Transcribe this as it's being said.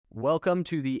Welcome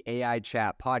to the AI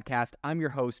Chat podcast. I'm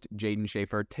your host, Jaden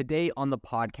Schaefer. Today on the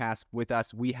podcast with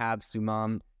us, we have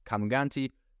Suman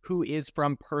Kanuganti, who is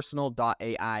from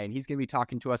Personal.AI, and he's going to be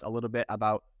talking to us a little bit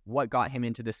about what got him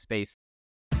into this space.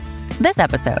 This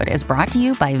episode is brought to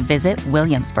you by Visit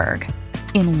Williamsburg.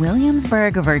 In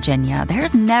Williamsburg, Virginia,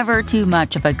 there's never too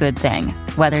much of a good thing.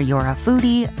 Whether you're a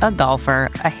foodie, a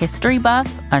golfer, a history buff,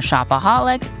 a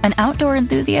shopaholic, an outdoor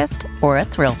enthusiast, or a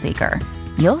thrill seeker,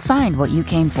 you'll find what you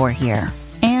came for here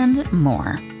and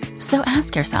more. So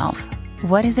ask yourself,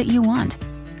 what is it you want?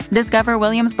 Discover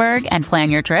Williamsburg and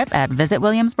plan your trip at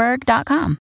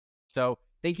visitwilliamsburg.com. So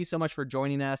thank you so much for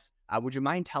joining us. Would you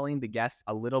mind telling the guests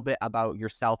a little bit about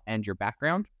yourself and your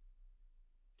background?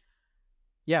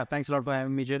 Yeah, thanks a lot for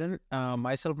having me, Jaden.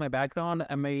 My background,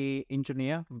 I'm a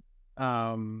engineer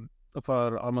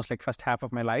for almost like first half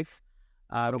of my life,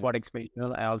 robotics based.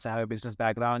 I also have a business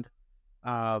background.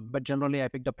 But generally, I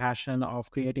picked a passion of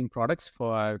creating products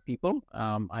for people.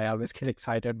 I always get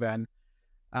excited when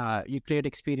you create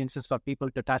experiences for people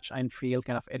to touch and feel,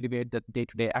 kind of elevate the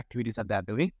day-to-day activities that they're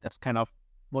doing. That's kind of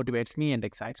motivates me and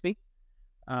excites me.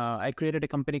 I created a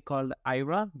company called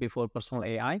Ira before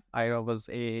Personal.AI. Ira was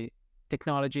a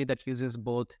technology that uses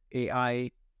both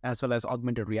AI as well as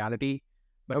augmented reality,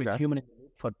 but with human in the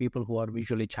loop for people who are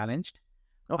visually challenged.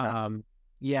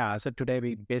 So today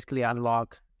we basically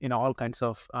unlock all kinds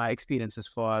of experiences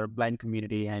for blind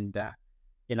community and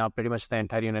pretty much the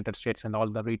entire United States, and all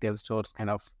the retail stores kind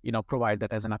of provide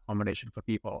that as an accommodation for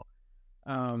people.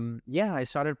 I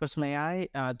started Personal.AI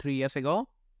 3 years ago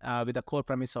with the core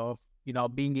premise of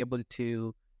being able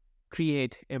to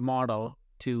create a model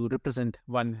to represent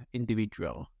one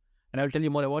individual. And I'll tell you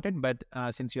more about it, but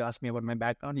since you asked me about my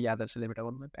background, that's a little bit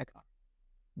about my background.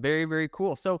 Very, very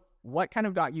cool. So what kind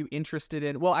of got you interested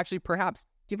in, well, actually, perhaps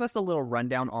give us a little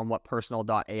rundown on what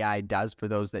Personal.AI does for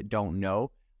those that don't know.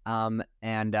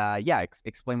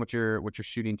 Explain what you're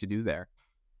shooting to do there.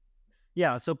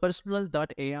 Yeah, so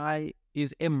Personal.AI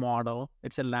is a model.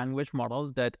 It's a language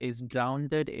model that is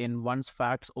grounded in one's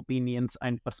facts, opinions,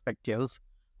 and perspectives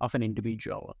of an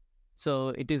individual. So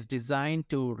it is designed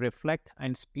to reflect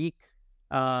and speak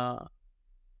on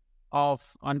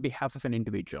behalf of an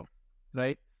individual,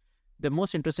 right? The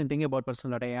most interesting thing about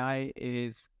Personal.AI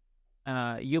is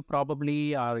you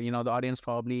probably, or the audience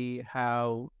probably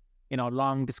have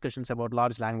long discussions about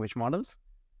large language models.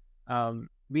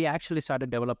 We actually started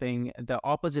developing the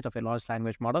opposite of a large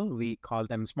language model. We call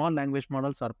them small language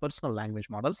models or personal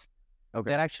language models.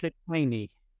 They're actually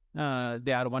tiny. They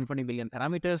are 120 billion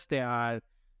parameters. They are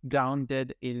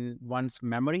grounded in one's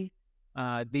memory.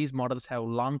 These models have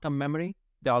long-term memory.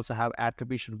 They also have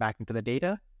attribution back into the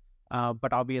data.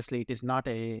 But obviously, it is not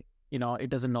it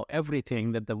doesn't know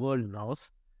everything that the world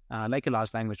knows, like a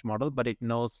large language model, but it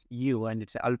knows you, and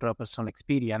it's an ultra-personal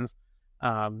experience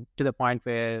to the point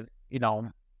where,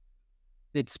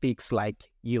 it speaks like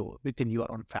you within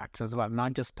your own facts as well,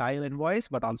 not just style and voice,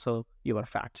 but also your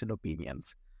facts and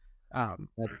opinions.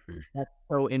 That's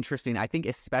so interesting. I think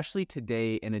especially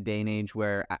today, in a day and age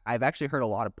where I've actually heard a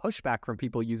lot of pushback from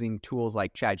people using tools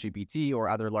like ChatGPT or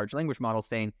other large language models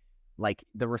saying, like,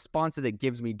 the responses it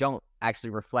gives me don't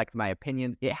actually reflect my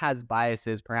opinions. It has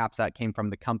biases. Perhaps that came from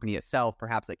the company itself.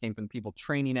 Perhaps that came from the people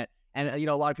training it. And,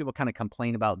 a lot of people kind of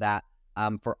complain about that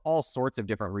for all sorts of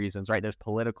different reasons, right? There's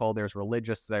political, there's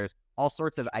religious, there's all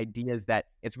sorts of ideas that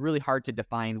it's really hard to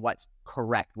define what's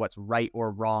correct, what's right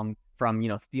or wrong from,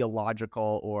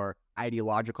 theological or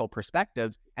ideological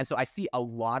perspectives. And so I see a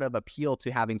lot of appeal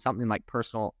to having something like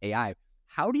Personal.AI.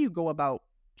 How do you go about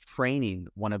training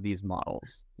one of these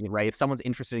models, right? If someone's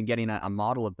interested in getting a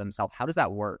model of themselves, how does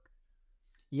that work?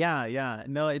 Yeah.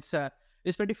 No, it's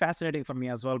pretty fascinating for me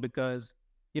as well, because,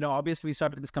 obviously we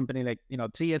started this company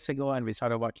 3 years ago, and we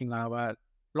started working on our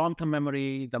long-term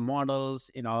memory, the models,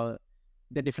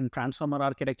 the different transformer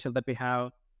architecture that we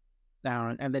have,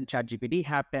 and then ChatGPT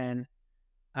happened.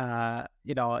 But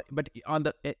on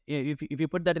the if you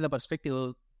put that in the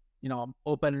perspective,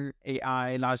 open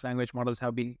AI, large language models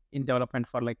have been in development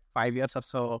for like 5 years or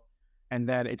so, and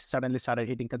then it suddenly started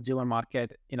hitting consumer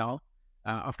market,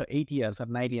 after 8 years or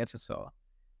 9 years or so.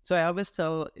 So I always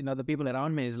tell, the people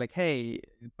around me is like, hey,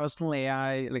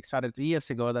 Personal.AI started 3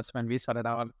 years ago. That's when we started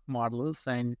our models,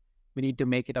 and we need to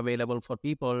make it available for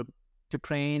people to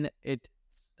train it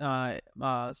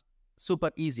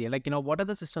super easy. What are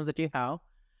the systems that you have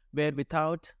where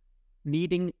without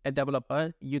needing a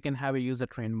developer, you can have a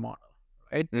user-trained model,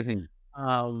 right?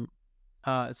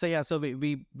 So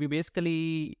we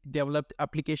basically developed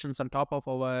applications on top of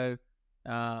our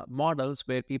models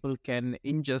where people can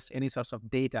ingest any sorts of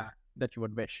data that you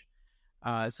would wish.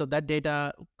 So that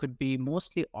data could be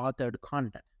mostly authored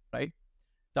content. right?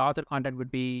 The author content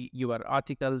would be your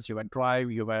articles, your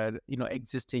drive, your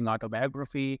existing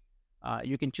autobiography.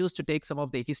 You can choose to take some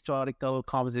of the historical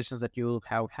conversations that you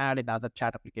have had in other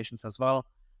chat applications as well,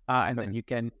 and then you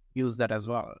can use that as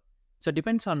well. So it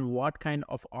depends on what kind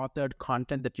of authored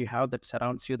content that you have that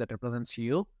surrounds you, that represents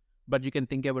you. But you can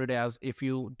think about it as, if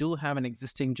you do have an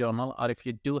existing journal, or if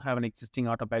you do have an existing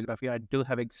autobiography, or do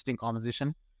have existing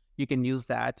conversation, you can use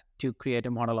that to create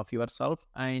a model of yourself.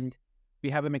 And we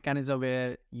have a mechanism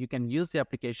where you can use the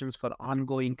applications for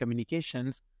ongoing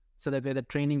communications. So that way the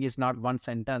training is not once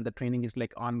and done. The training is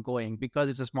like ongoing. Because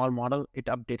it's a small model, it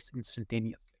updates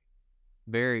instantaneously.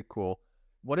 Very cool.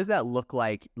 What does that look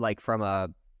like from a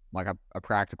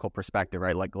practical perspective,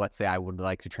 right? Like, let's say I would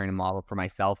like to train a model for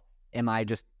myself. Am I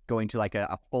just going to like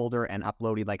a folder and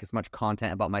uploading like as much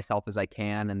content about myself as I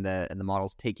can, and the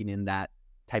model's taking in that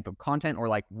type of content? Or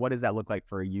like, what does that look like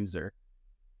for a user?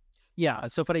 Yeah.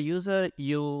 So for a user,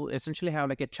 you essentially have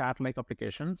like a chat-like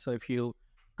application. So if you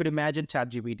could imagine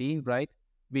ChatGPT, right?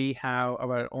 We have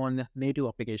our own native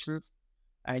applications,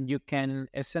 and you can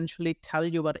essentially tell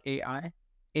your AI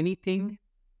anything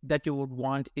that you would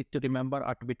want it to remember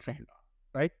or to be trained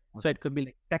on, right? Okay. So it could be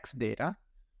like text data,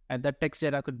 and that text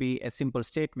data could be a simple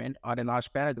statement, or a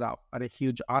large paragraph, or a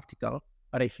huge article,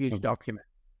 or a huge document.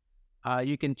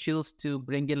 You can choose to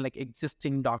bring in like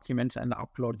existing documents and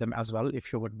upload them as well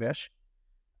if you would wish.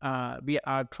 We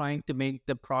are trying to make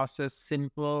the process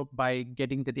simple by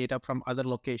getting the data from other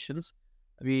locations.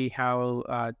 We have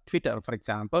Twitter, for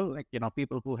example, like,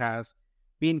 people who has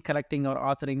been collecting or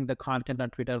authoring the content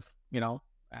on Twitter,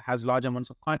 has large amounts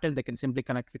of content. They can simply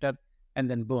connect Twitter, and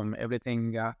then boom,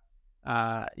 everything, will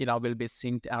be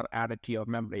synced or added to your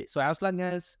memory. So as long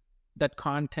as that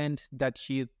content that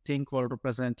you think will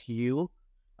represent you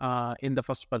in the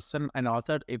first person and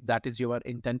author, if that is your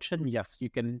intention, yes, you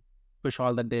can push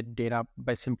all the data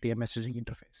by simply a messaging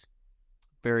interface.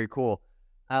 Very cool.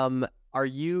 Are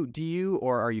you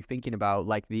thinking about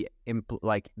like the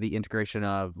integration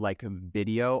of like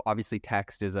video? Obviously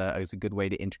text is a good way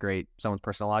to integrate someone's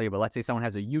personal audio, but let's say someone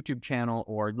has a YouTube channel,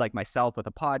 or like myself with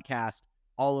a podcast,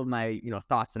 all of my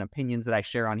thoughts and opinions that I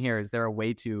share on here. Is there a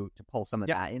way to pull some of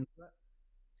that in?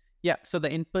 Yeah. So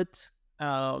the input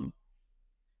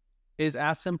is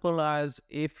as simple as,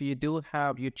 if you do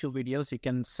have YouTube videos, you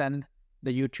can send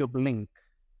the YouTube link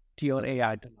to your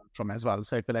AI to learn from as well.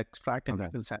 So it will extract and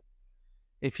it will send.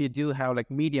 If you do have like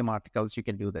Medium articles, you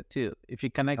can do that too. If you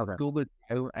connect Google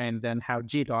Drive and then have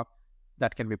Gdoc,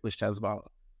 that can be pushed as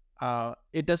well.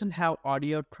 It doesn't have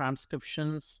audio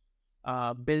transcriptions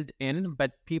built in,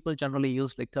 but people generally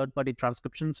use like third-party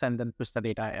transcriptions and then push the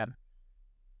data in.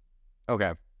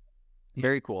 Okay.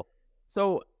 Very cool.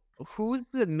 So who's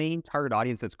the main target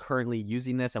audience that's currently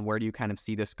using this, and where do you kind of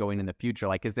see this going in the future?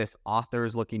 Like, is this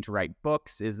authors looking to write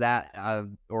books? Is that,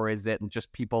 or is it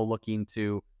just people looking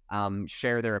to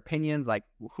share their opinions? Like,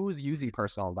 who's using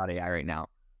Personal.AI right now?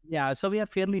 Yeah, so we are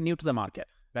fairly new to the market,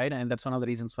 right? And that's one of the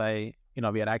reasons why,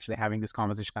 we are actually having this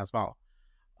conversation as well.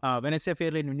 When I say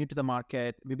fairly new to the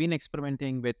market, we've been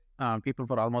experimenting with people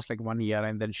for almost like 1 year,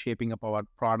 and then shaping up our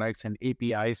products and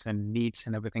APIs and needs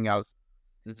and everything else.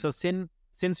 Mm-hmm. So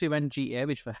since we went GA,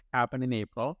 which happened in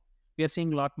April, we are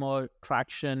seeing a lot more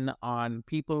traction on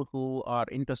people who are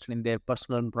interested in their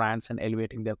personal brands and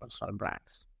elevating their personal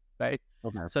brands, right?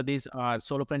 Okay. So these are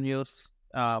solopreneurs,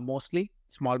 mostly,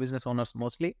 small business owners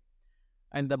mostly.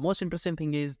 And the most interesting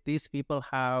thing is, these people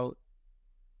have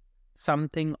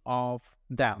something of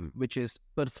them, which is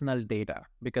personal data,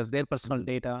 because their personal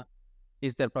data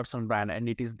is their personal brand and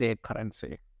it is their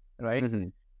currency, right?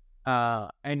 Mm-hmm.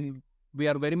 And we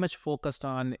are very much focused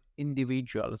on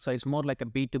individuals. So it's more like a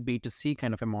B2B2C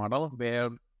kind of a model, where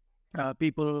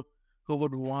people who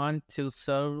would want to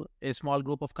serve a small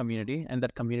group of community, and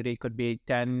that community could be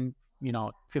 10,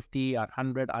 50 or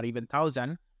 100 or even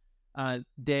 1,000.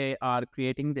 They are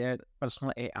creating their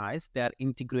personal AIs. They are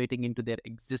integrating into their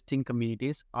existing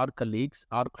communities, or colleagues,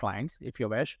 or clients, if you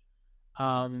wish.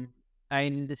 And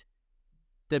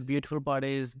the beautiful part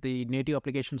is, the native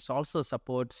applications also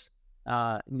supports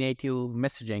native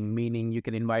messaging, meaning you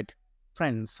can invite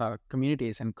friends or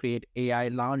communities and create AI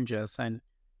lounges and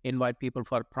invite people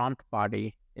for a prompt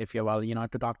party, if you will,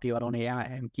 to talk to your own AI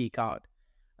and geek out.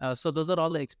 So those are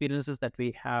all the experiences that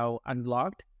we have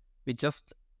unlocked. We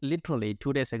just literally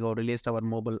 2 days ago released our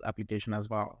mobile application as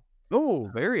well. Oh,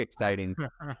 very exciting.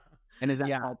 And is that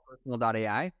called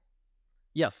Personal.AI?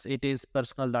 Yes, it is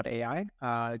Personal.AI.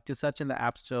 To search in the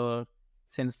App Store,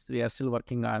 since we are still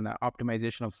working on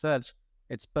optimization of search,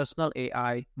 it's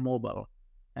Personal.AI mobile,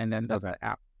 and then that's the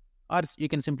app. Or you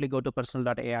can simply go to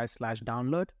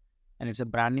Personal.AI/download, and it's a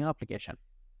brand new application.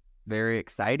 Very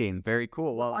exciting. Very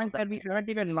cool. Well, And we haven't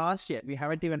even launched yet. We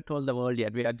haven't even told the world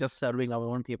yet. We are just serving our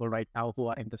own people right now who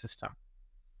are in the system.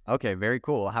 okay, very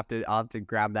cool. I'll have to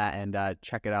grab that and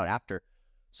check it out after.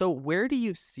 So where do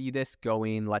you see this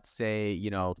going? Let's say,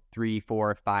 3,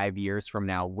 4, 5 years from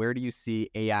now, where do you see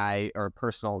AI or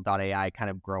Personal.AI kind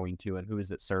of growing to, and who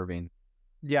is it serving?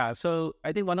 Yeah. So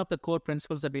I think one of the core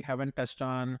principles that we haven't touched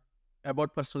on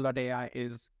about Personal.AI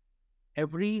is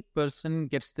every person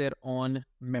gets their own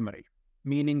memory,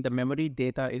 meaning the memory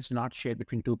data is not shared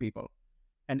between two people.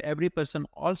 And every person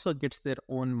also gets their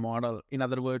own model. In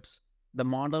other words, the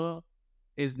model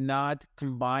is not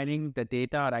combining the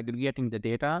data or aggregating the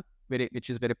data, which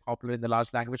is very popular in the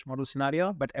large language model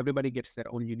scenario, but everybody gets their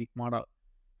own unique model.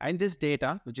 And this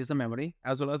data, which is the memory,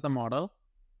 as well as the model,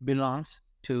 belongs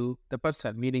to the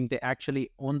person, meaning they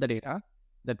actually own the data.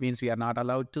 That means we are not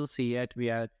allowed to see it. We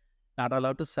are not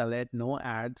allowed to sell it, no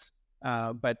ads,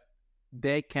 but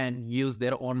they can use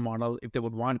their own model if they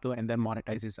would want to, and then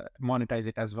monetize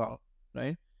it as well,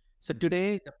 right? So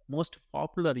today, the most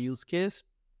popular use case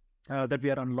that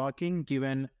we are unlocking,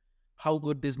 given how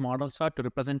good these models are to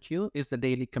represent you, is the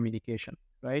daily communication,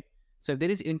 right? So if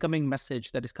there is incoming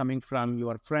message that is coming from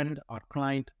your friend or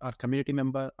client or community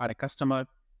member or a customer,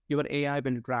 your AI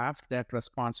will draft that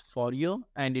response for you,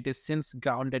 and it is since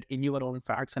grounded in your own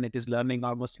facts, and it is learning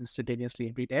almost instantaneously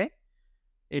every day.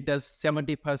 It does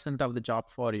 70% of the job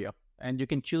for you. And you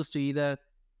can choose to either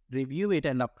review it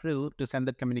and approve to send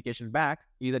that communication back,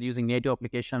 either using native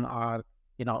application or,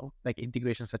 like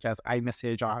integrations such as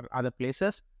iMessage or other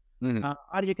places.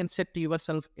 Or you can set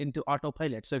yourself into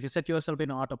autopilot. So if you set yourself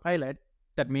in autopilot,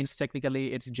 that means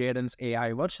technically it's Jaden's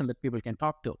AI version that people can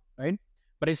talk to, right?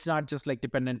 But it's not just like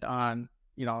dependent on,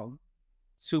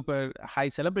 super high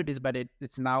celebrities, but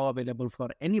it's now available for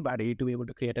anybody to be able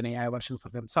to create an AI version for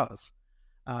themselves.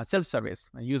 Self-service,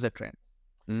 user trained.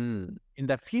 Mm. In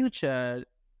the future,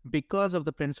 because of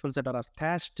the principles that are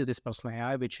attached to this personal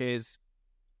AI, which is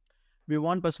we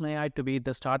want personal AI to be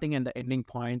the starting and the ending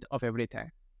point of everything.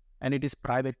 And it is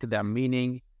private to them,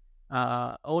 meaning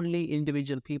only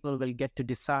individual people will get to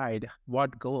decide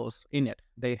what goes in it.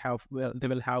 They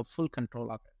will have full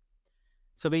control of it.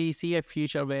 So we see a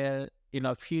future where,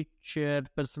 future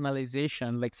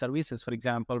personalization, like services, for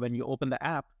example, when you open the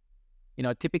app,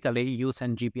 typically you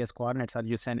send GPS coordinates or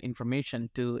you send information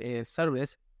to a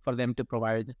service for them to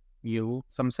provide you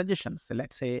some suggestions. So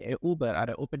let's say a Uber or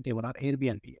an OpenTable or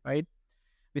Airbnb, right?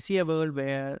 We see a world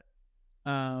where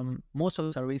most of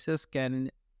the services can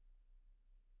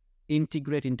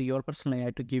integrate into your personal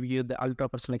AI to give you the ultra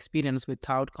personal experience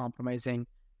without compromising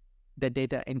the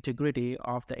data integrity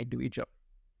of the individual,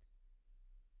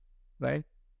 right?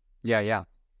 Yeah.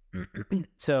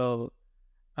 So,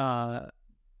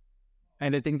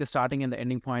 and I think the starting and the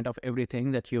ending point of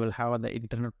everything that you will have on the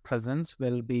internet presence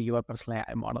will be your personal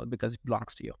AI model because it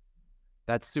belongs to you.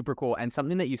 That's super cool. And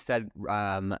something that you said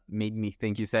made me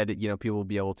think. You said, people will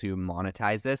be able to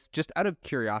monetize this. Just out of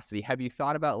curiosity, have you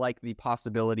thought about like the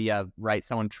possibility of, right,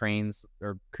 someone trains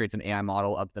or creates an AI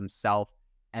model of themselves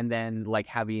and then like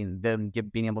having them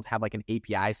being able to have like an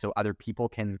API so other people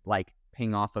can like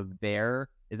ping off of there?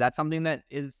 Is that something that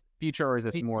is future, or is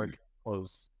this more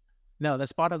close? No,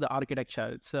 that's part of the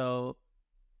architecture. So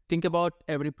think about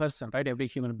every person, right? Every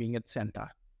human being at the center.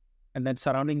 And then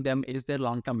surrounding them is their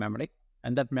long-term memory.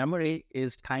 And that memory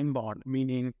is time-bound,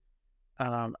 meaning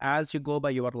as you go by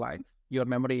your life, your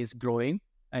memory is growing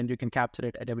and you can capture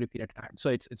it at every period of time. So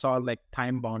it's all like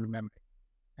time-bound memory,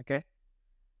 okay?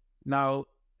 Now,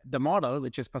 the model,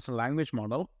 which is personal language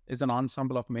model, is an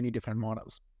ensemble of many different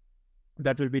models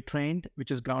that will be trained, which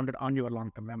is grounded on your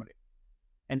long-term memory.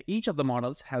 And each of the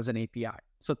models has an API.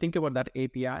 So think about that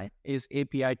API is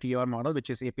API to your model,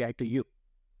 which is API to you,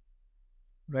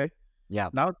 right? Yeah.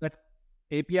 Now that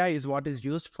API is what is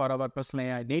used for our personal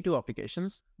AI native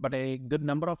applications, but a good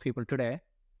number of people today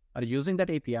are using that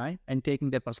API and taking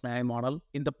their personal AI model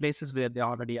in the places where they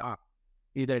already are.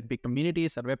 Either it be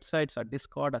communities or websites or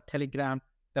Discord or Telegram,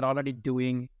 they're already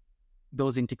doing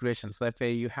those integrations. So that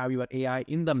way you have your AI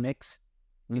in the mix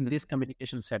in these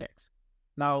communication settings.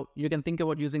 Now you can think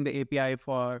about using the API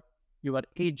for your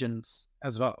agents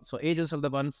as well. So agents are the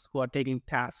ones who are taking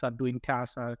tasks or doing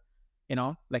tasks or,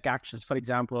 like actions. For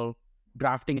example,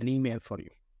 drafting an email for you,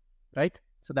 right?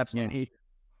 So that's one agent.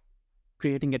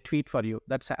 Creating a tweet for you,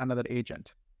 that's another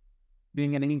agent.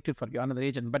 Doing an link for you, another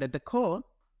agent. But at the core,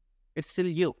 it's still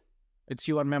you. It's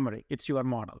your memory. It's your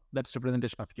model. That's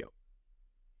representation of you.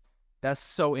 That's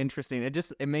so interesting.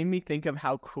 It made me think of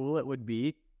how cool it would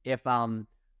be if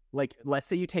like let's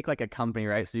say you take like a company,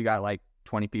 right? So you got like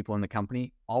 20 people in the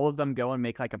company, all of them go and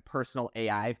make like a personal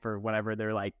AI for whatever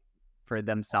they're like for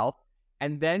themselves.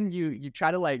 And then you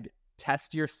try to like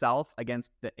test yourself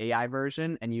against the AI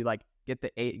version, and you like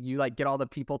get all the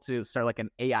people to start like an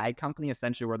AI company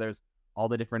essentially, where there's all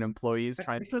the different employees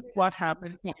trying This is what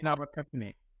happens in our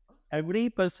company. Every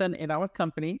person in our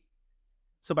company.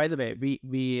 So by the way,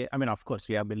 I mean, of course,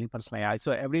 we are building personal AI.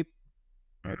 So every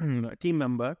team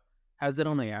member has their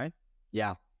own AI.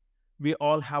 Yeah. We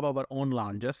all have our own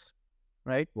lounges,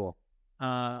 right? Cool.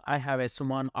 I have a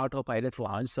Suman autopilot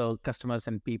lounge. So customers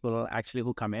and people actually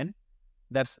who come in,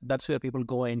 that's where people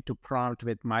go in to prompt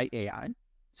with my AI.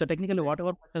 So technically,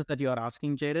 whatever questions that you are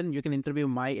asking, Jaden, you can interview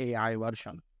my AI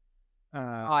version.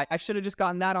 I should have just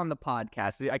gotten that on the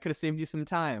podcast. I could have saved you some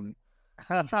time.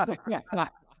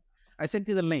 I sent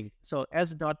you the link. So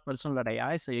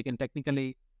s.personal.ai. So you can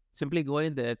technically simply go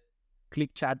in there,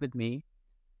 click chat with me.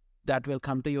 That will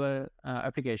come to your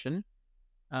application.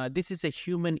 This is a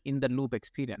human in the loop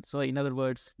experience. So in other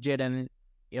words, Jaden,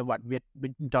 we've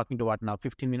been talking to what now,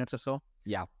 15 minutes or so?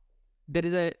 Yeah. There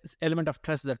is a element of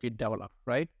trust that we develop,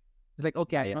 right? It's like,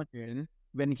 okay, I know Jaden.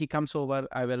 When he comes over,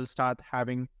 I will start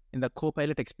having in the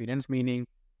co-pilot experience, meaning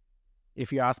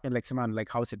if you ask me like, Suman, like,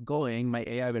 how's it going? My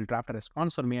AI will draft a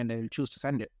response for me and I will choose to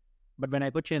send it. But when I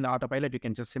put you in the autopilot, you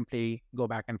can just simply go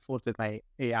back and forth with my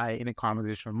AI in a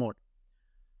conversational mode.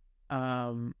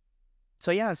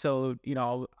 So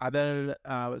other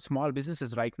small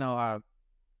businesses right now are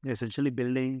essentially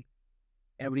building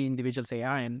every individual's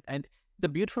AI. And the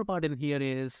beautiful part in here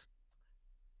is,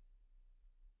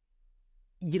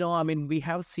 we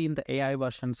have seen the AI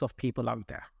versions of people out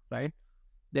there, right?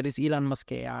 There is Elon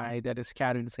Musk AI, there is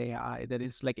Karen's AI, there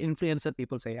is like influencer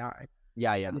people's AI.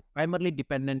 Yeah. It's primarily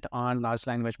dependent on large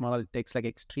language model. It takes like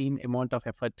extreme amount of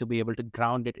effort to be able to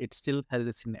ground it. It still has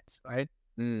resilience, right?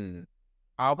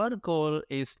 Our goal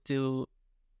is to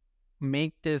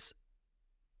make this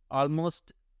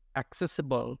almost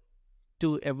accessible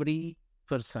to every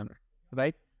person,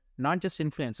 right? Not just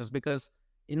influencers, because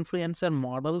influencer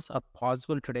models are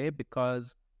possible today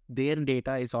because their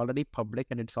data is already public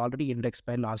and it's already indexed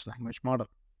by large language model.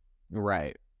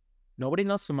 Right. Nobody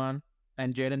knows Suman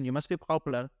and Jaden. You must be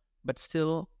popular, but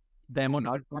still the amount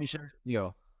of information.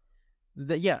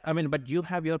 But you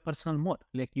have your personal mode,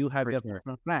 like you have your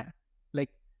personal brand. Like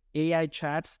AI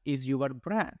chats is your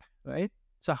brand, right?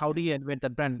 So how do you invent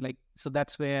that brand? Like, so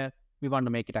that's where we want to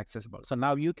make it accessible. So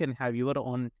now you can have your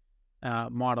own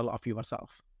model of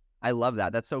yourself. I love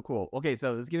that. That's so cool. Okay,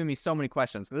 so it's giving me so many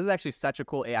questions. This is actually such a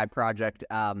cool AI project.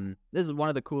 This is one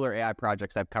of the cooler AI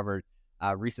projects I've covered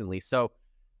recently. So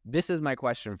this is my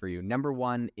question for you. Number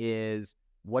one is,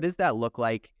 what does that look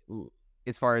like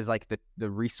as far as like the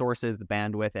resources, the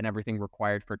bandwidth, and everything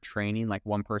required for training like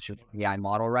one person's AI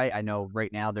model, right? I know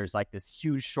right now there's like this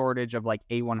huge shortage of like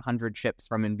A100 chips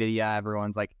from NVIDIA.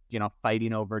 Everyone's like,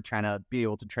 fighting over trying to be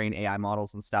able to train AI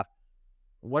models and stuff.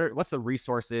 What's the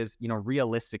resources,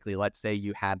 realistically? Let's say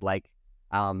you had like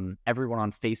everyone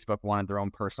on Facebook wanted their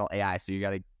own personal AI, so you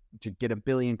got to get 1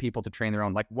 billion people to train their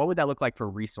own. Like, what would that look like for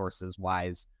resources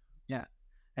wise? Yeah,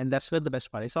 and that's where the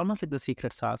best part is. It's almost like the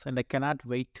secret sauce, and I cannot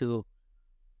wait to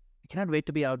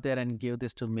be out there and give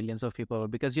this to millions of people,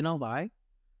 because you know why?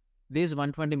 These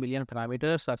 120 million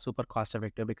parameters are super cost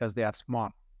effective because they are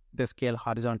small. They scale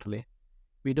horizontally.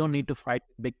 We don't need to fight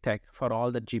big tech for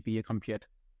all the GPU compute.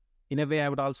 In a way, I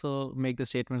would also make the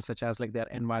statements such as like they're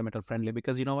environmental friendly,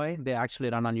 because you know why? They actually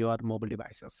run on your mobile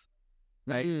devices,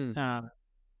 right?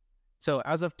 So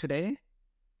as of today,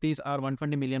 these are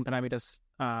 120 million parameters,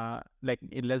 like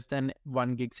less than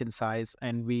 1 gigs in size.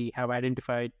 And we have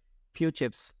identified few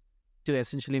chips to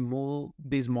essentially move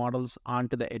these models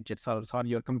onto the edge itself, on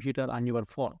your computer, on your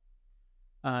phone.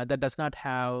 That does not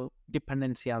have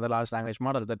dependency on the large language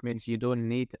model. That means you don't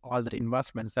need all the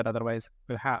investments that otherwise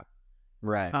will have.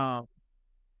 Right.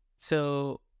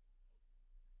 So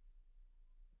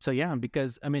yeah,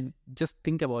 because just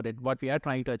think about it. What we are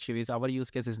trying to achieve is, our use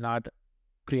case is not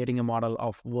creating a model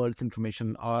of world's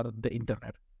information or the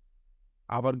internet.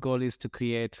 Our goal is to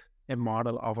create a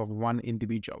model of one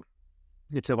individual.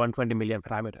 It's a 120 million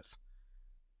parameters.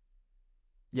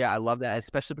 Yeah, I love that,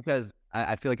 especially because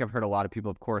I feel like I've heard a lot of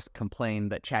people, of course, complain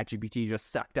that ChatGPT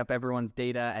just sucked up everyone's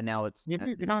data, and now it's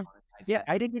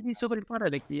identity is super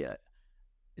important. Like, yeah.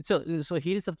 So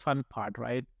here's the fun part,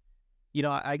 right?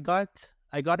 I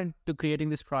got into creating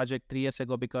this project 3 years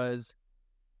ago because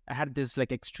I had this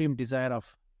like extreme desire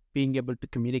of being able to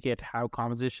communicate, have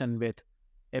conversation with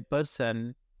a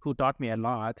person who taught me a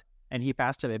lot, and he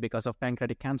passed away because of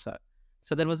pancreatic cancer.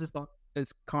 So there was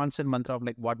this constant mantra of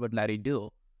like, what would Larry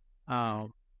do? Or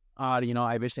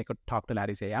I wish I could talk to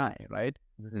Larry's AI, right?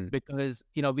 Mm-hmm. Because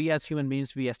we as human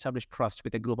beings, we establish trust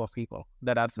with a group of people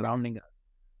that are surrounding us.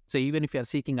 So even if you're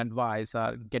seeking advice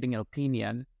or getting an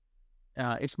opinion,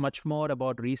 it's much more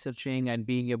about researching and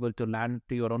being able to land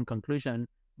to your own conclusion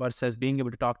versus being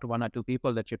able to talk to one or two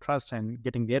people that you trust and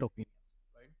getting their opinions.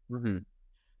 Right. Mm-hmm.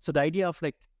 So the idea of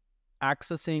like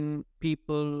accessing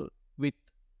people with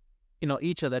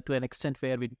each other to an extent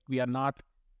where we are not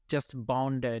just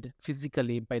bounded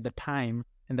physically by the time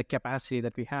and the capacity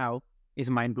that we have is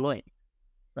mind blowing,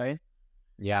 right?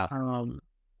 Yeah.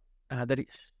 That is,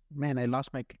 man, I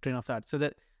lost my train of thought. So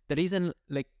that the reason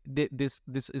like this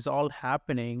is all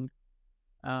happening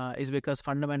is because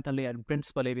fundamentally and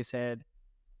principally we said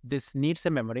this needs a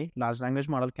memory. Large language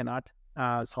model cannot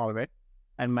solve it.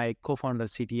 And my co-founder,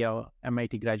 CTO,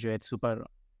 MIT graduate, super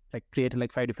like created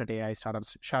like 5 different AI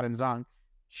startups, Sharon Zhang,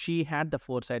 she had the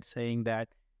foresight saying that,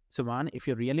 Suman, if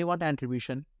you really want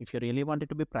attribution, if you really want it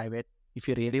to be private, if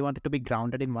you really want it to be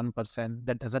grounded in 1%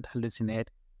 that doesn't hallucinate,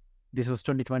 this was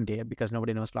 2020 because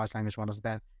nobody knows large language models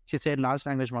then. She said large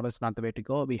language models is not the way to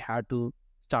go. We had to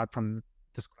start from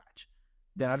the scratch.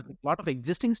 There are a lot of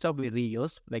existing stuff we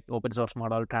reused, like open source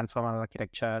model, transformer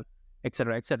architecture,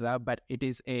 etc., but it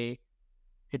is a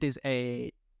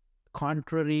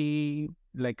contrary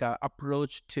like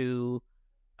approach to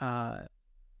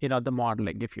the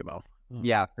modeling, if you will.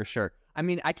 Yeah, for sure. I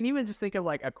mean, I can even just think of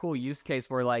like a cool use case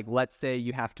where, like, let's say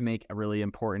you have to make a really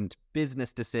important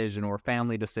business decision or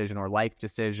family decision or life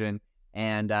decision,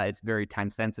 and it's very time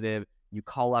sensitive. You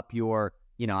call up your,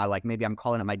 maybe I'm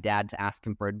calling up my dad to ask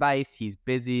him for advice. He's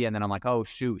busy, and then I'm like, oh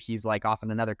shoot, he's like off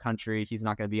in another country. He's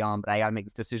not going to be on, but I got to make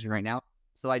this decision right now.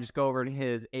 So I just go over to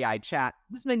his AI chat.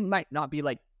 This might not be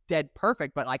like dead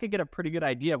perfect, but I could get a pretty good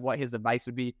idea of what his advice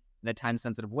would be in a time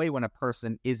sensitive way when a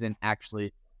person isn't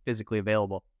actually physically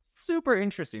available. Super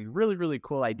interesting. Really, really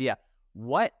cool idea.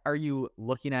 What are you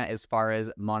looking at as far as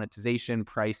monetization,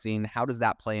 pricing? How does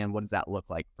that play in? What does that look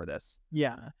like for this?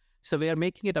 Yeah. So we are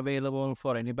making it available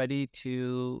for anybody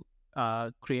to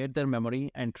create their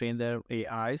memory and train their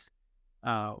AIs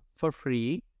for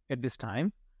free at this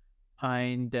time.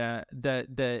 And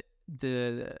the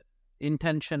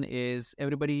intention is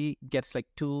everybody gets like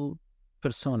 2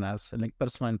 personas, like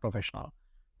personal and professional.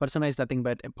 Persona is nothing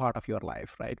but a part of your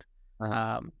life, right?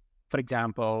 For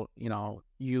example,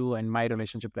 you and my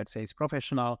relationship, let's say, is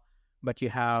professional, but you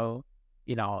have,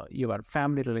 your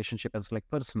family relationship is like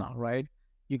personal, right?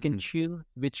 You can choose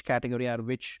which category or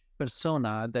which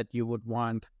persona that you would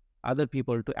want other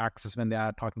people to access when they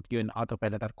are talking to you in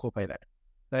autopilot or copilot,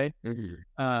 right?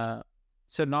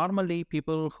 So normally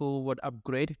people who would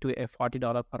upgrade to a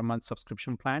 $40 per month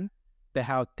subscription plan, they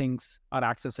have things or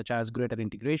access such as greater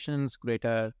integrations,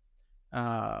 greater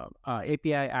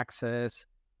API access.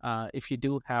 If you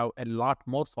do have a lot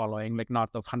more following, like north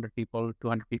of 100 people,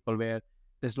 200 people, where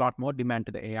there's a lot more demand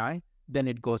to the AI, then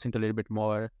it goes into a little bit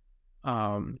more,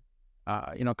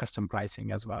 custom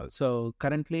pricing as well. So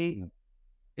currently,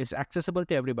 it's accessible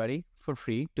to everybody for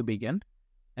free to begin.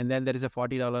 And then there is a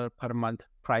 $40 per month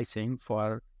pricing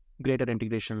for greater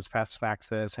integrations, faster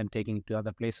access, and taking to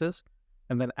other places.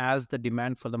 And then as the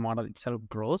demand for the model itself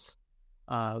grows,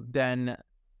 then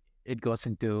it goes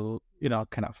into,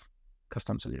 kind of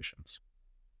custom solutions.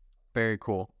 Very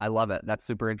cool. I love it. That's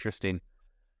super interesting.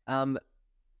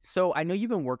 So I know you've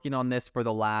been working on this for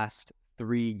the last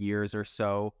 3 years or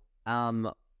so.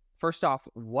 First off,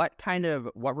 what kind of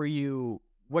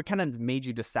made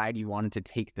you decide you wanted to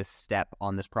take this step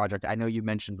on this project? I know you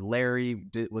mentioned Larry.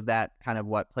 Was that kind of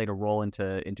what played a role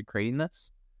into creating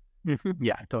this?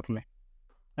 Yeah, totally.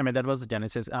 I mean, that was the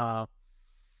genesis. To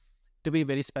be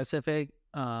very specific,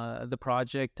 the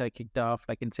project I kicked off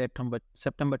like in September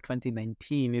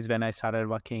 2019 is when I started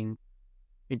working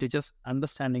into just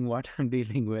understanding what I'm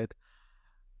dealing with.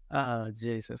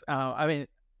 Jesus. I mean,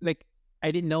 like, I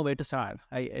didn't know where to start.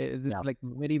 This is like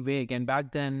very vague. And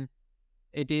back then,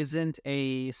 it isn't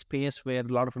a space where a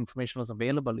lot of information was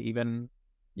available. Even,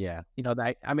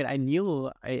 I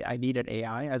knew I needed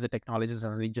AI as a technologist, as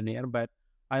an engineer, but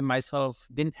I myself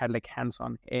didn't have like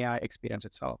hands-on AI experience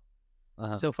itself.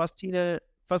 So first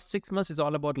 6 months is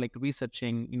all about like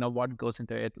researching, what goes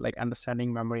into it, like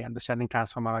understanding memory, understanding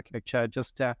transformer architecture,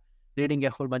 just reading a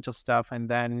whole bunch of stuff, and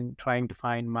then trying to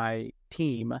find my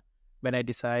team. When I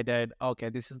decided, okay,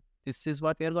 this is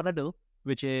what we are gonna do,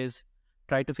 which is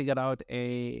try to figure out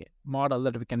a model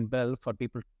that we can build for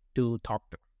people to talk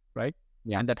to, right?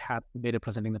 Yeah. And that had to be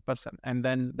representing the person. And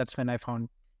then that's when I found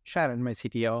Sharon, my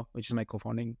CTO, which is my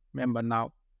co-founding member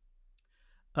now.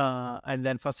 And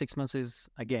then first 6 months is,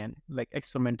 again, like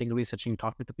experimenting, researching,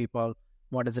 talking to people.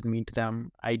 What does it mean to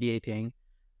them? Ideating.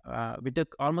 We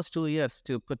took almost 2 years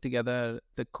to put together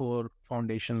the core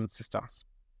foundation systems,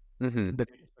 the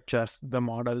structures, the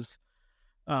models,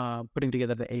 putting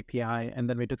together the API, and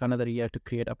then we took another year to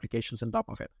create applications on top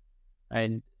of it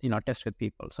and, test with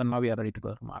people. So now we are ready to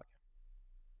go to market.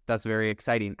 That's very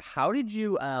exciting. How did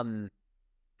you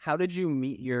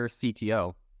meet your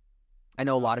CTO? I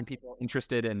know a lot of people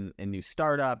interested in new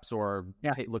startups or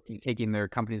taking their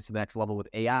companies to the next level with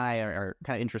AI are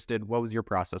kind of interested. What was your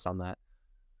process on that?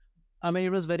 I mean,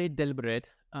 it was very deliberate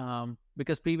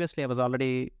because previously I was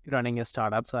already running a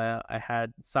startup. So I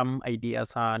had some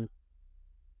ideas on,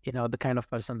 the kind of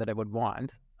person that I would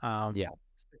want.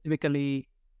 Specifically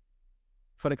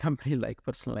for a company like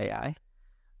Personal.AI.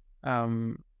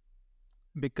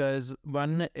 Because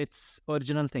one, it's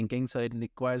original thinking. So it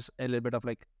requires a little bit of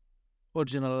like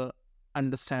original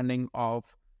understanding of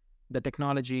the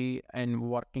technology and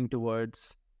working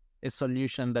towards a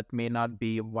solution that may not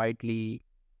be widely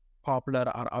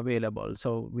popular or available.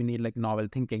 So we need like novel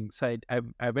thinking. So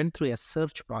I went through a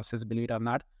search process, believe it or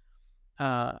not.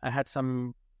 I had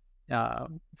some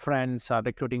friends,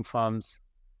 recruiting firms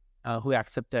who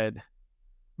accepted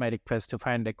my request to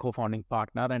find a co-founding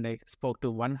partner, and I spoke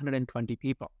to 120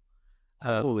 people.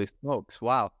 Holy smokes!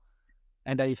 Wow.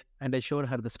 And I showed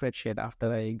her the spreadsheet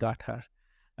after I got her.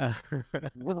 That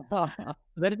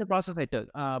is the process I took.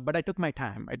 But I took my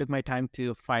time. I took my time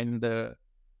to find the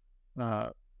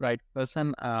right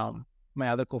person. My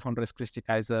other co-founder is Christy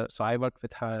Kaiser. So I worked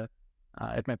with her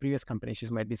at my previous company.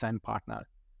 She's my design partner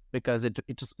because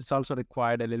it's also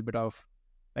required a little bit of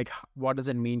like, what does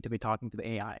it mean to be talking to the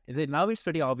AI? Now it's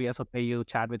pretty obvious, okay, you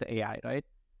chat with the AI, right?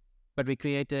 But we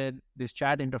created these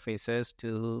chat interfaces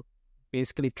to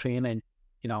basically train and,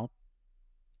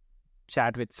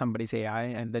 chat with somebody's AI,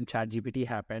 and then ChatGPT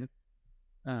happened.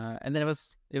 And then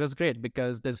it was great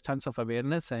because there's tons of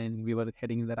awareness and we were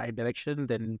heading in the right direction.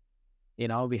 Then,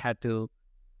 we had to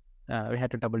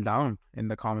double down in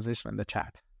the conversation and the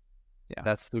chat. Yeah.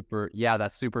 That's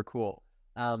super cool.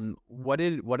 What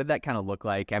did that kind of look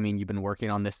like? I mean, you've been working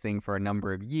on this thing for a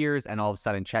number of years, and all of a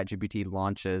sudden ChatGPT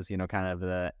launches, kind of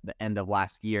the end of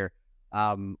last year.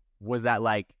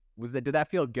 Did that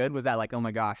feel good? Was that like, oh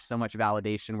my gosh, so much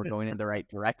validation, we're going in the right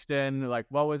direction? Like,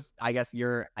 what was, I guess,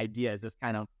 your idea? Is this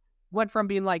kind of went from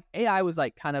being like AI was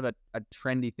like kind of a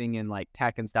trendy thing in like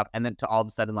tech and stuff, and then to all of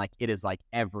a sudden like it is like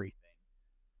everything.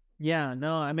 Yeah,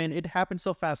 no, I mean, it happened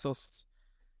so fast. So,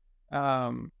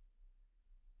 I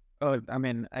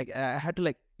mean, I had to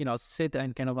like, sit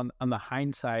and kind of on the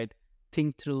hindsight,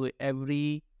 think through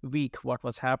every week what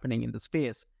was happening in the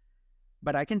space.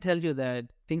 But I can tell you that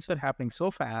things were happening so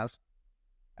fast,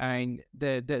 and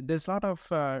there's a lot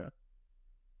of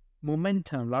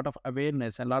momentum, a lot of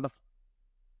awareness, and a lot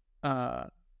of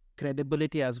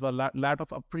credibility as well, a lot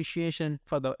of appreciation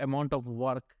for the amount of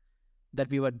work that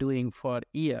we were doing for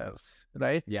years,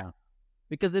 right? Yeah.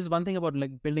 Because there's one thing about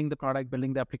like building the product,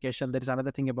 building the application. There is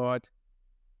another thing about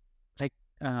like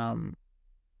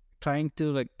trying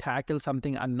to like tackle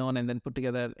something unknown and then put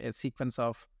together a sequence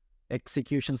of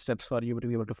execution steps for you to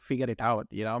be able to figure it out,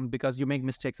 because you make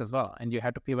mistakes as well, and you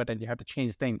have to pivot and you have to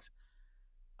change things.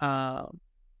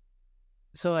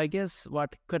 So I guess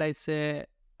what could I say?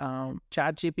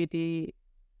 ChatGPT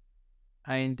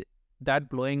and that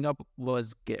blowing up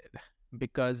was good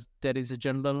because there is a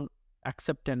general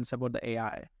acceptance about the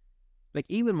AI. Like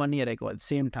even 1 year ago, at the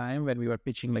same time when we were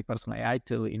pitching like Personal.AI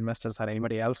to investors or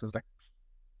anybody else, was like,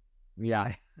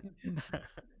 yeah.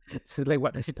 So like,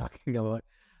 what are you talking about?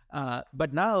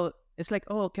 But now it's like,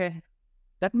 oh, okay,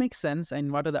 that makes sense.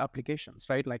 And what are the applications,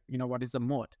 right? Like, what is the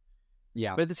mode?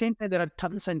 Yeah. But at the same time, there are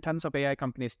tons and tons of AI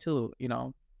companies too,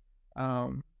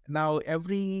 Now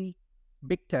every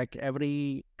big tech,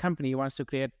 every company wants to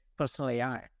create personal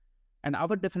AI. And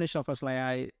our definition of personal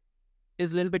AI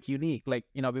is a little bit unique. Like,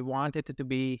 we want it to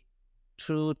be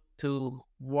true to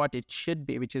what it should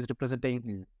be, which is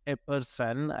representing a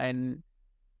person and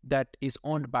that is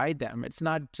owned by them. It's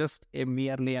not just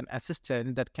merely an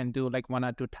assistant that can do like 1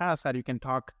 or 2 tasks, or you can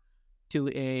talk to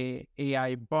a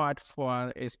AI bot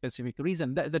for a specific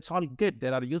reason. That's all good.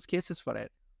 There are use cases for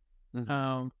it.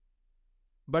 Mm-hmm.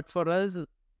 But for us,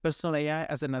 personal AI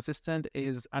as an assistant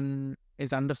is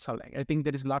underselling. I think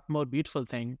there is a lot more beautiful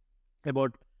thing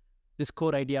about this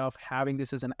core idea of having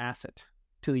this as an asset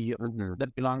to you,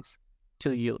 that belongs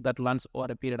to you, that runs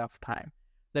over a period of time,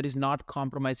 that is not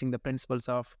compromising the principles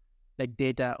of like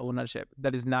data ownership,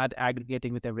 that is not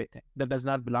aggregating with everything, that does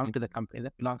not belong to the company,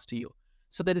 that belongs to you.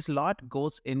 So there is a lot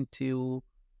goes into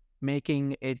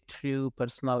making a true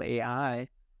personal AI.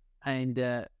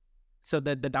 And so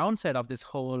the downside of this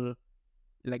whole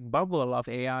like bubble of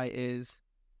AI is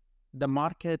the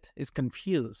market is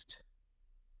confused,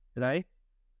 right?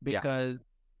 Because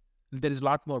there is a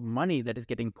lot more money that is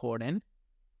getting poured in,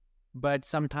 but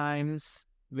sometimes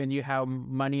when you have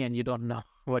money and you don't know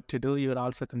what to do, you will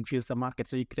also confuse the market.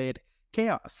 So you create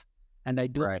chaos. And I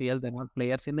do Right. feel there are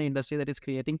players in the industry that is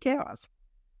creating chaos.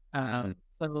 Mhm.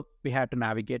 So we have to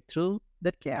navigate through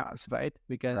that chaos, right?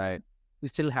 Because Right. we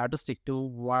still have to stick to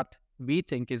what we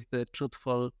think is the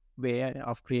truthful way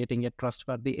of creating a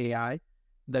trustworthy AI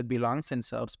that belongs and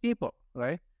serves people,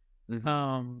 right? Mhm.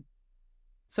 Um,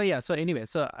 so yeah, so anyway,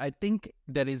 so I think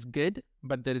there is good,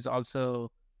 but there is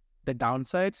also the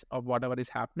downsides of whatever is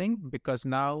happening, because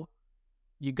now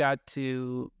you got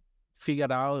to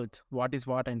figure out what is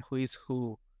what and who is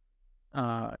who.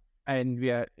 Uh, and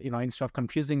we are, instead of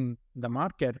confusing the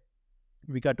market,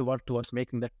 we got to work towards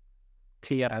making that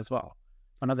clear as well.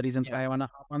 One of the reasons Yeah. why I want to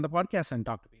hop on the podcast and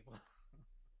talk to people.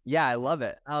 Yeah, I love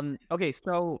it. Okay,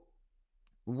 so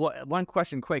one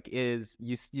question quick is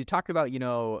you talked about,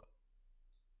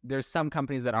 there's some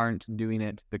companies that aren't doing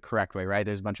it the correct way, right?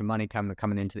 There's a bunch of money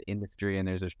coming into the industry, and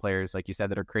there's players, like you said,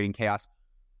 that are creating chaos.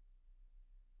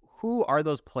 Who are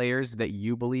those players that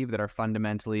you believe that are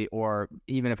fundamentally, or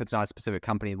even if it's not a specific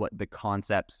company, what the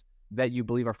concepts that you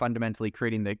believe are fundamentally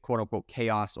creating the quote unquote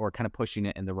chaos or kind of pushing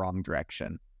it in the wrong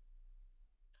direction?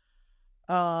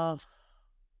 Uh,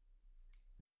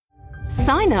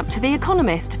 Sign up to The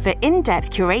Economist for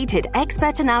in-depth curated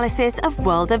expert analysis of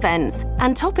world events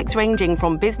and topics ranging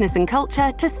from business and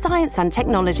culture to science and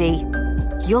technology.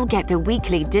 You'll get the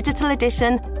weekly digital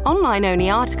edition, online-only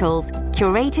articles,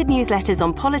 curated newsletters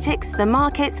on politics, the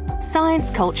markets, science,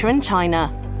 culture and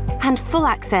China, and full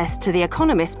access to The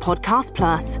Economist Podcast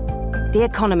Plus. The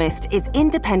Economist is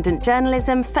independent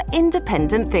journalism for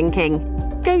independent thinking.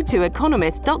 Go to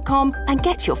economist.com and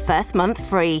get your first month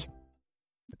free.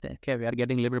 okay, we are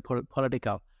getting a little bit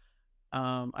political.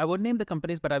 I won't name the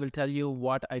companies, but I will tell you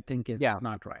what I think is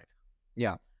not right.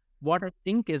 Yeah. What I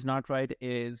think is not right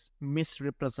is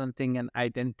misrepresenting an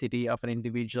identity of an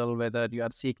individual, whether you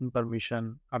are seeking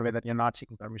permission or whether you're not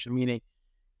seeking permission, meaning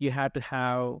you have to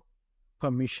have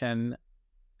permission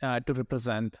to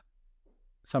represent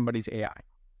somebody's AI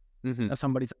Mm-hmm. or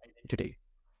somebody's identity.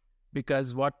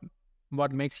 Because what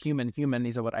makes human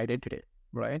is our identity,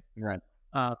 right? Right.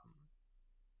 Uh,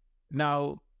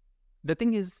 now, the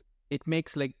thing is, it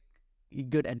makes like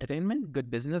good entertainment,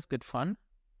 good business, good fun,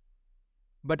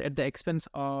 but at the expense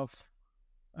of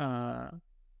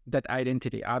that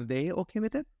identity. Are they okay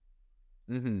with it?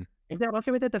 Mm-hmm. If they're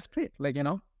okay with it, that's great.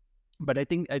 But I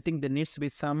think there needs to be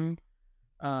some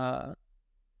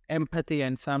empathy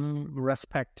and some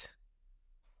respect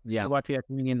Yeah. to what we are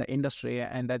doing in the industry.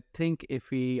 And I think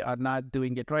if we are not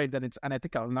doing it right, then it's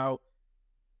unethical. Now,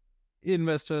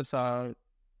 investors are,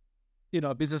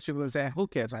 business people will say, "Who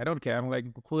cares? I don't care." I'm like,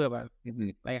 whoever. Mm-hmm.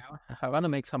 Like, I want to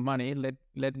make some money. Let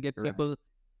get Right. people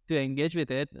to engage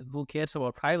with it. Who cares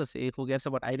about privacy? Who cares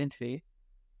about identity?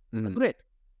 Mm-hmm. Great.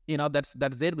 That's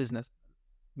their business.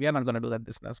 We are not going to do that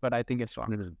business, but I think it's wrong.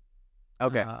 Mm-hmm.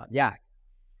 Okay. Yeah.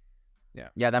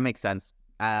 Yeah, that makes sense.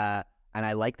 And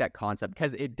I like that concept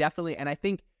because it definitely, and I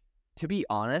think, to be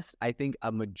honest, I think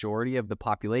a majority of the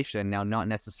population, now not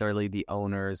necessarily the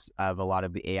owners of a lot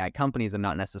of the AI companies and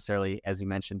not necessarily, as you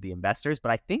mentioned, the investors,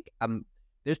 but I think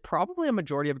there's probably a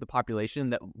majority of the population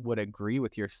that would agree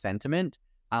with your sentiment,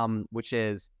 which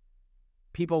is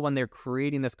people, when they're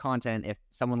creating this content, if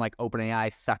someone like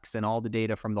OpenAI sucks in all the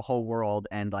data from the whole world,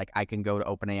 and like I can go to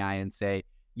OpenAI and say,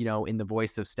 in the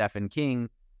voice of Stephen King,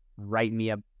 write me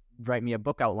a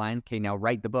book outline. Okay, now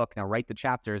write the book, now write the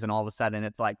chapters. And all of a sudden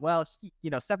it's like, well,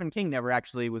 Stephen King never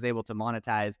actually was able to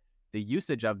monetize the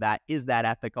usage of that. Is that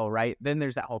ethical, right? Then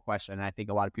there's that whole question. And I think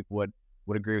a lot of people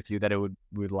would agree with you that it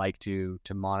would like to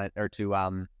monitor or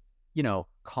to,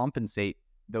 compensate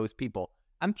those people.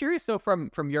 I'm curious though, from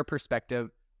your perspective,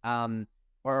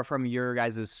 or from your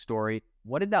guys' story,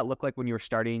 what did that look like when you were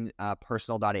starting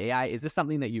Personal.AI? Is this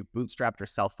something that you bootstrapped or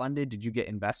self-funded? Did you get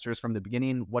investors from the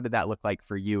beginning? What did that look like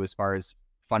for you as far as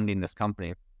funding this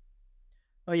company?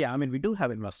 Oh yeah, I mean, we do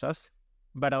have investors,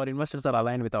 but our investors are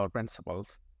aligned with our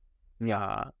principles.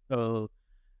 Yeah. So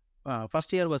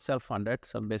first year was self-funded,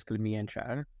 so basically me and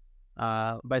Sharon.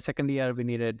 By second year, we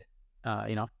needed,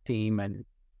 team and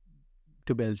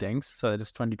to build things. So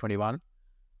it's 2021.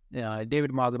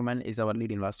 David Magerman is our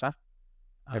lead investor.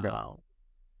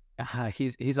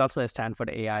 He's also a Stanford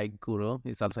AI guru.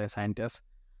 He's also a scientist.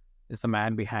 He's the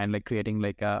man behind creating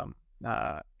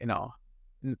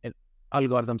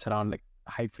algorithms around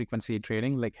high frequency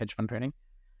trading, like hedge fund trading.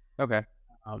 Okay.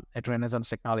 At Renaissance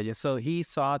Technologies. So he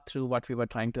saw through what we were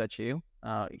trying to achieve.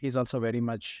 He's also very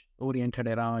much oriented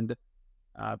around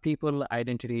people,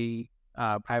 identity,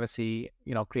 privacy,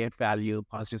 create value,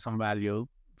 positive some value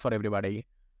for everybody.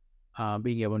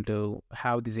 being able to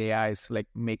have these AIs like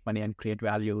make money and create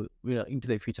value, into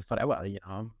the future forever.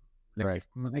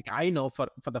 Like I know for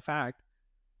the fact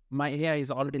my AI is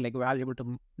already like valuable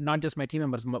to not just my team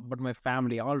members but my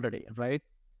family already, right?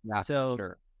 Yeah, So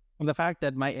sure. from the fact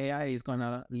that my AI is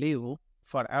gonna live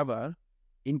forever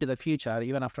into the future,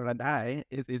 even after I die,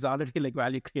 is already like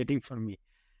value creating for me.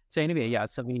 So anyway, yeah.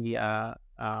 So we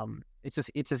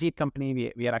it's a seed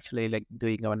company. We are actually like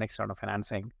doing our next round of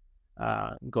financing,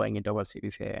 going into our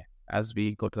Series A as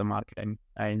we go to the market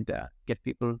and get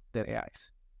people their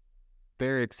AIs.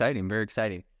 Very exciting. Very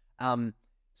exciting.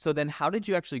 So then how did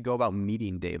you actually go about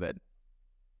meeting David?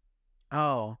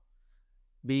 Oh,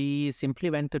 we simply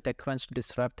went to TechCrunch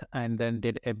Disrupt and then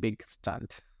did a big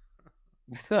stunt.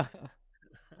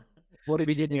 What did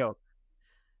We you did do?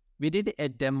 we did a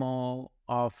demo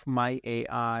of my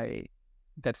AI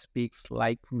that speaks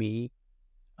like me,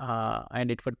 and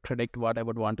it would predict what I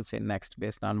would want to say next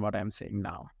based on what I'm saying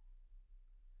now.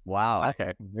 Wow.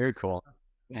 Okay. Very cool.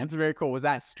 That's very cool. Was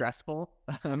that stressful?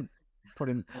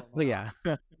 Putting. Well, yeah,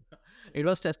 it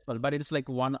was testable, but it's like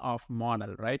one-off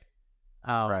model, right?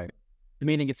 Um, Right.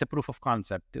 Meaning it's a proof of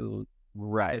concept to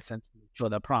Right. essentially show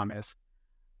the promise.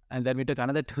 And then we took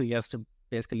another 2 years to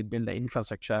basically build the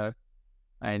infrastructure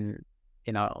and,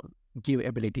 give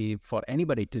ability for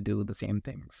anybody to do the same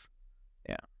things.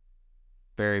 Yeah.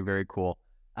 Very, very cool.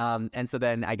 And so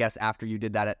then I guess after you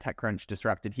did that at TechCrunch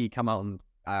Disrupt, did he come out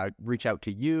and reach out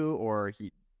to you, or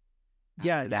he?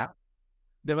 Yeah. That.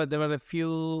 There were a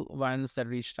few ones that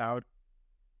reached out.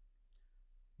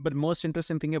 But most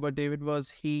interesting thing about David was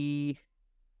he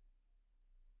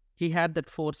had that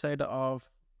foresight of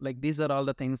like, these are all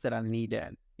the things that are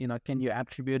needed. Can you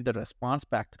attribute the response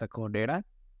back to the core data?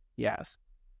 Yes.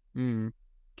 Can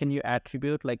you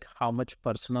attribute like how much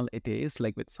personal it is,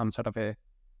 like with some sort of a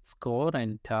score,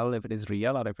 and tell if it is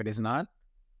real or if it is not?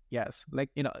 Yes. Like,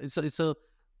 so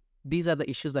these are the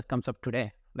issues that comes up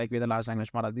today, like with a large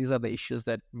language model. These are the issues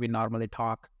that we normally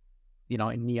talk,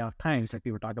 in New York Times. Like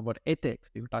people talk about ethics,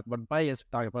 people talk about bias,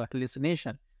 we talk about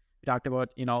hallucination. We talked about,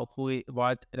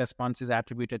 what response is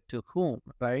attributed to whom,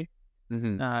 right?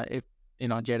 Mm-hmm. If,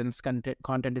 Jaden's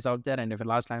content is out there, and if a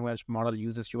large language model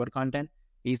uses your content,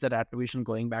 is that attribution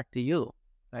going back to you,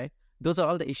 right? Those are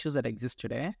all the issues that exist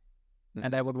today. Mm.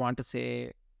 And I would want to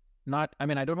say, I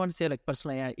don't want to say like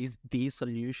personal AI is the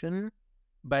solution,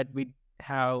 but we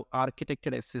have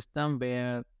architected a system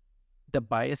where the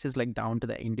bias is like down to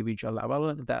the individual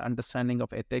level. The understanding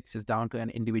of ethics is down to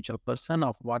an individual person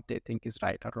of what they think is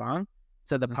right or wrong.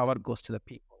 So the power goes to the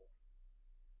people.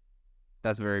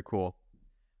 That's very cool.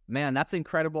 Man, that's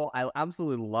incredible. I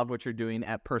absolutely love what you're doing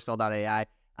at Personal.AI.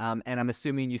 And I'm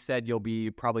assuming you said you'll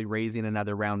be probably raising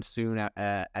another round soon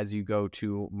as you go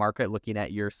to market, looking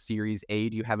at your Series A.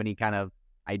 Do you have any kind of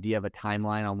idea of a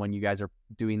timeline on when you guys are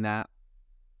doing that?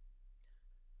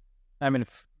 I mean,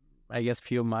 I guess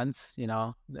few months,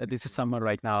 this is summer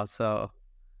right now. So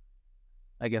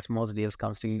I guess most deals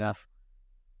comes together,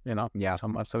 Yeah.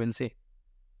 summer. So we'll see.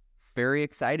 Very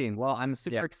exciting. Well, I'm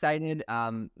super excited.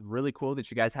 Really cool that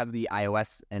you guys have the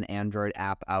iOS and Android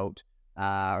app out,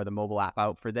 or the mobile app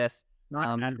out for this.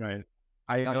 Not Android.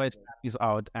 iOS is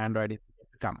out. Android is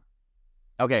to come.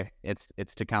 Okay,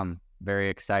 it's to come. Very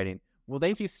exciting. Well,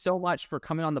 thank you so much for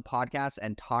coming on the podcast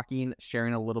and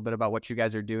sharing a little bit about what you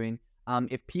guys are doing.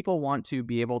 If people want to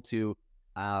be able to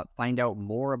find out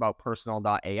more about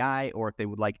Personal.AI, or if they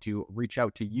would like to reach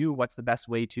out to you, what's the best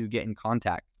way to get in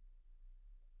contact?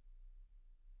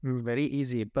 Very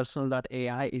easy.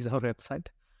 Personal.AI is our website.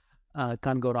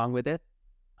 Can't go wrong with it.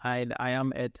 And I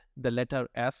am at the letter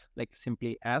S, like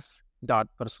simply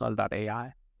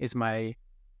s.personal.ai is my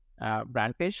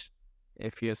brand page.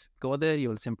 If you go there, you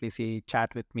will simply see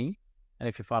chat with me. And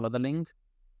if you follow the link,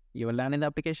 you will land in the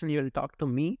application. You will talk to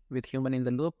me with human in the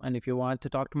loop. And if you want to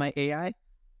talk to my AI,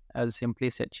 I'll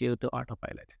simply set you to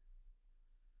autopilot.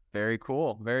 Very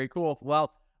cool. Very cool.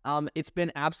 Well, it's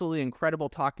been absolutely incredible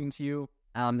talking to you.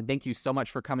 Thank you so much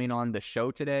for coming on the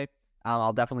show today.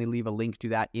 I'll definitely leave a link to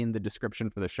that in the description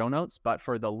for the show notes. But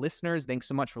for the listeners, thanks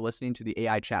so much for listening to the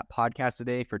AI Chat podcast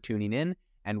today, for tuning in,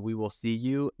 and we will see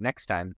you next time.